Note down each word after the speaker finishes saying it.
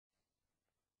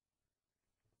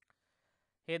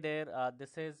Hey there,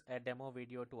 this is a demo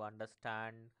video to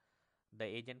understand the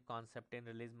agent concept in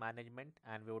release management,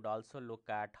 and we would also look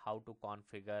at how to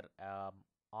configure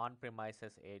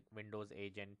on-premises Windows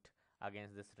agent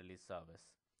against this release service.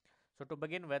 So to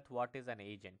begin with, what is an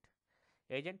agent?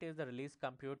 Agent is the release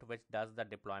compute which does the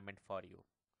deployment for you.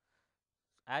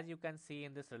 As you can see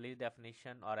in this release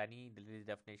definition or any release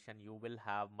definition, you will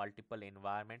have multiple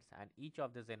environments, and each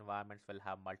of these environments will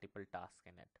have multiple tasks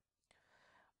in it.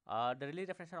 The release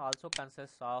definition also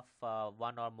consists of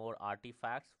one or more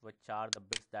artifacts, which are the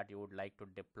bits that you would like to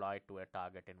deploy to a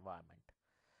target environment.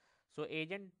 So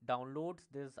agent downloads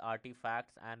these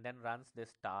artifacts and then runs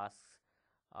these tasks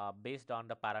based on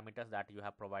the parameters that you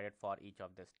have provided for each of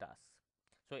these tasks.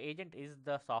 So agent is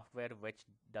the software which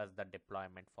does the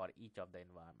deployment for each of the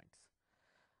environments.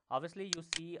 Obviously, you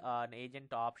see an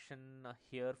agent option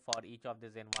here for each of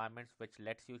these environments, which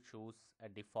lets you choose a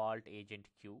default agent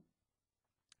queue.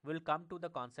 We'll come to the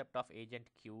concept of agent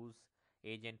queues,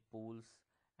 agent pools,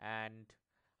 and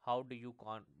how do you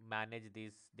manage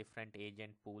these different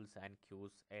agent pools and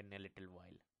queues in a little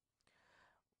while.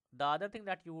 The other thing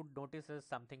that you would notice is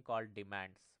something called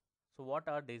demands. So what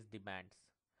are these demands?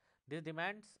 These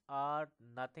demands are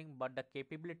nothing but the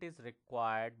capabilities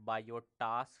required by your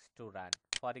tasks to run.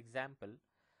 For example,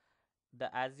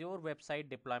 the Azure website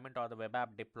deployment or the web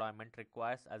app deployment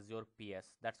requires Azure PS.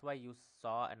 That's why you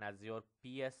saw an Azure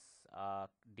PS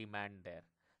demand there.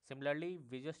 Similarly,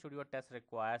 Visual Studio Test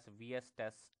requires VS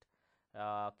Test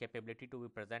capability to be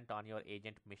present on your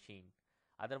agent machine.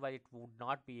 Otherwise, it would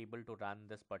not be able to run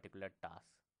this particular task.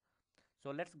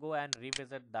 So let's go and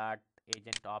revisit that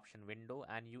agent option window,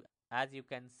 and as you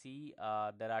can see,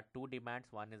 there are two demands.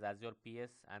 One is Azure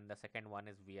PS and the second one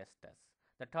is VS Test.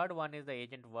 The third one is the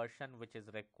agent version which is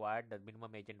required, the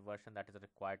minimum agent version that is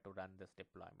required to run this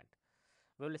deployment.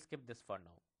 We will skip this for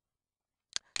now.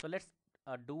 So let's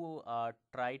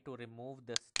try to remove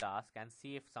this task and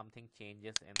see if something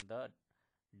changes in the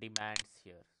demands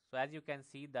here. So as you can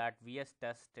see that VS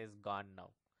Test is gone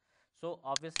now. So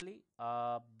obviously,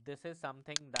 this is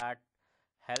something that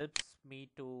helps me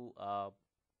to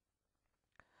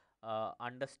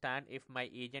understand if my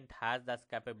agent has this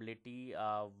capability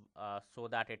so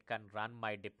that it can run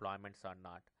my deployments or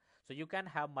not. So you can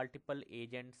have multiple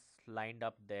agents lined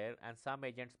up there, and some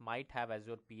agents might have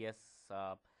Azure PS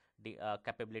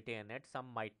capability in it, some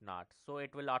might not. So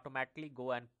it will automatically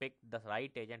go and pick the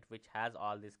right agent which has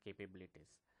all these capabilities.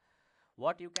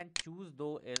 What you can choose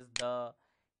though is the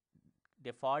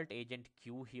default agent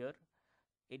queue here.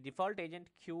 A default agent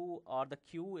queue or the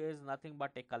queue is nothing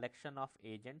but a collection of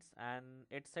agents, and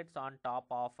it sits on top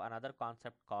of another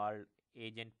concept called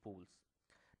agent pools.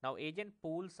 Now agent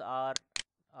pools are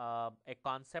a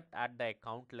concept at the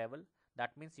account level.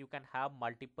 That means you can have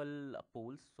multiple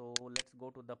pools. So let's go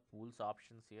to the pools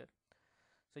options here.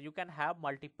 So you can have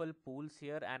multiple pools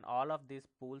here, and all of these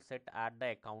pools sit at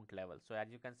the account level. So as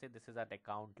you can see, this is at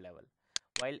account level,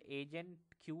 while agent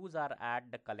queues are at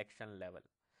the collection level.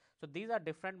 So these are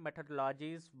different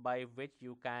methodologies by which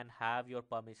you can have your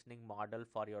permissioning model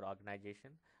for your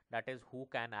organization. That is, who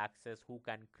can access, who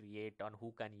can create, and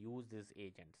who can use these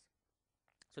agents.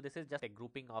 So this is just a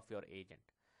grouping of your agent.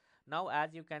 Now,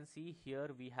 as you can see here,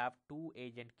 we have two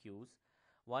agent queues.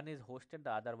 One is hosted,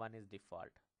 the other one is default.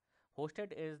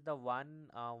 Hosted is the one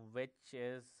which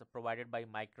is provided by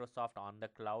Microsoft on the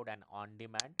cloud and on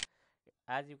demand.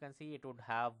 As you can see, it would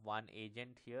have one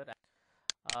agent here.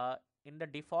 In the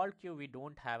default queue, we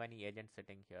don't have any agent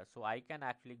sitting here. So I can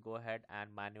actually go ahead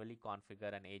and manually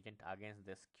configure an agent against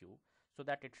this queue so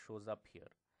that it shows up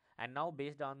here. And now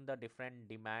based on the different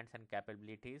demands and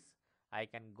capabilities, I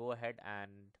can go ahead and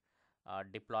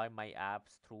deploy my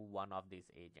apps through one of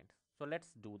these agents. So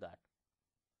let's do that.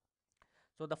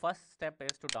 So the first step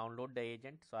is to download the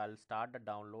agent. So I'll start the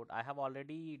download. I have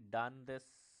already done this,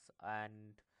 and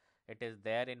it is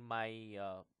there in my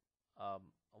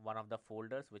one of the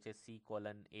folders, which is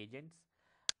C:agents,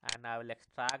 and I will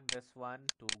extract this one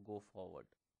to go forward.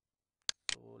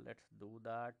 So let's do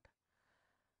that,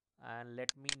 and let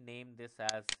me name this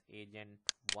as agent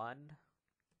 1.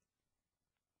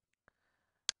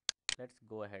 Let's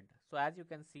go ahead. So as you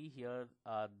can see here,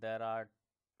 there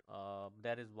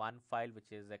is one file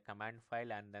which is a command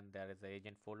file, and then there is the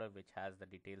agent folder which has the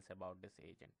details about this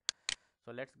agent.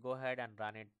 So let's go ahead and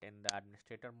run it in the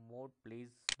administrator mode. Please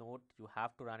note you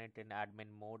have to run it in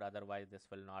admin mode, otherwise this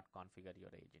will not configure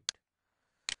your agent.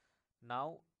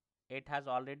 Now it has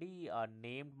already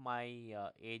named my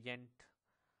agent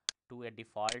to a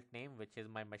default name, which is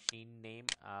my machine name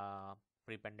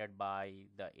prepended by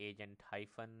the agent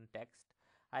hyphen text.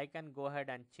 I can go ahead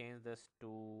and change this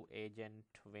to agent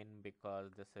win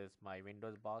because this is my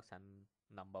Windows box and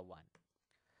number one.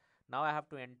 Now I have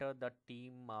to enter the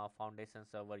team foundation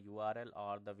server URL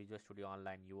or the Visual Studio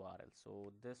Online URL.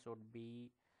 So this would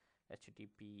be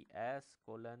https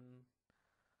colon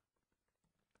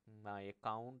my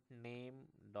account name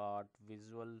dot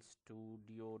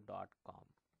visualstudio.com.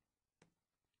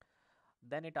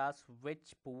 Then it asks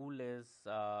which pool is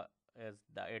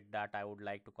that I would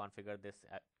like to configure this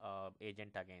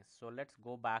agent against. So let's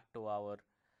go back to our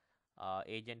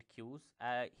agent queues.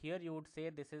 Here you would say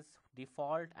this is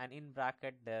default, and in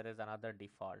bracket there is another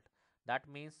default. That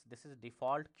means this is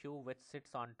default queue which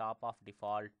sits on top of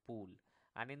default pool,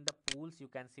 and in the pools you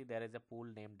can see there is a pool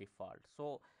named default.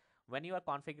 So when you are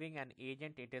configuring an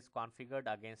agent, it is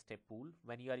configured against a pool.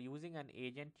 When you are using an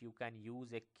agent, you can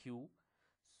use a queue.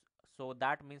 So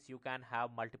that means you can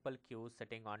have multiple queues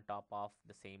sitting on top of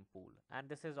the same pool, and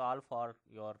this is all for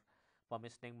your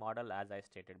permissioning model as I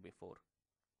stated before.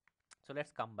 So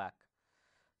let's come back.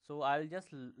 So I'll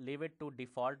just leave it to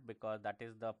default because that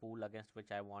is the pool against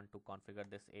which I want to configure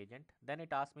this agent. Then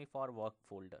it asks me for work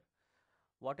folder.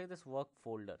 What is this work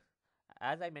folder?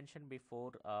 As I mentioned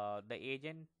before, the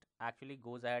agent actually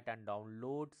goes ahead and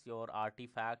downloads your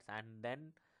artifacts and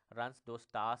then runs those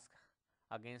tasks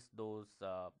against those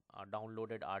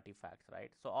downloaded artifacts,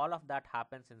 right? So all of that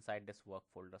happens inside this work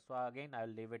folder. So again, I'll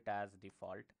leave it as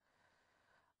default.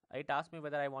 It asks me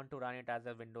whether I want to run it as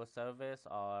a Windows service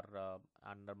or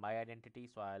under my identity.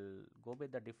 So I'll go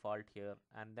with the default here,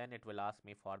 and then it will ask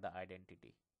me for the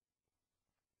identity.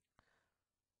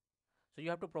 So you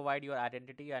have to provide your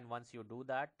identity, and once you do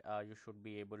that, you should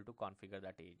be able to configure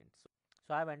that agent.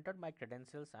 So I've entered my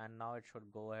credentials, and now it should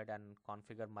go ahead and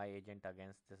configure my agent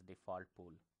against this default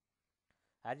pool.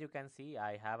 As you can see,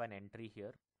 I have an entry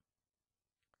here.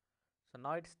 So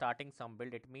now it's starting some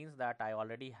build. It means that I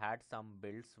already had some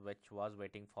builds which was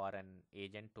waiting for an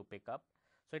agent to pick up.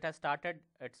 So it has started,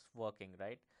 it's working,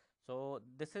 right? So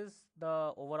this is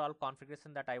the overall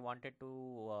configuration that I wanted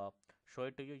to show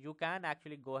it to you. You can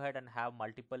actually go ahead and have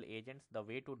multiple agents. The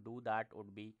way to do that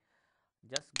would be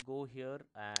just go here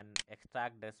and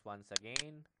extract this once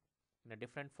again in a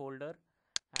different folder,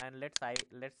 and let's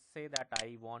say that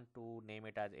I want to name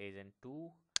it as agent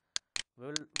 2.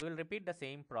 We'll repeat the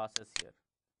same process here.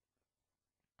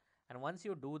 And once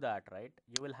you do that, right,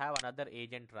 you will have another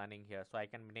agent running here. So I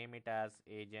can name it as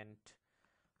agent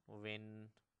win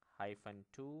hyphen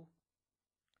 2.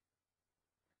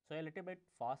 So a little bit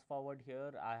fast forward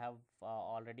here, I have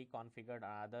already configured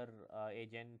another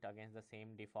agent against the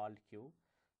same default queue.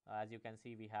 As you can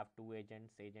see, we have two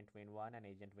agents, agent win 1 and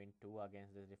agent win 2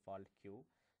 against this default queue.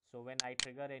 So when I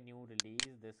trigger a new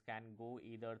release, this can go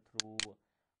either through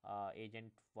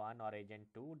agent 1 or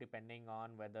agent 2 depending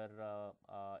on whether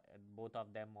both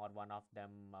of them or one of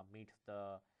them meets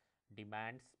the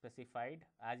demands specified.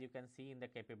 As you can see in the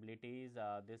capabilities,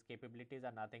 these capabilities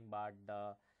are nothing but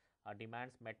the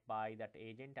demands met by that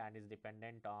agent and is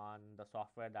dependent on the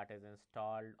software that is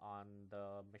installed on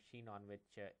the machine on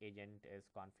which agent is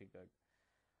configured.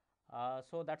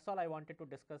 So that's all I wanted to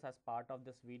discuss as part of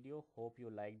this video. Hope you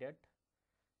liked it.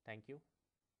 Thank you.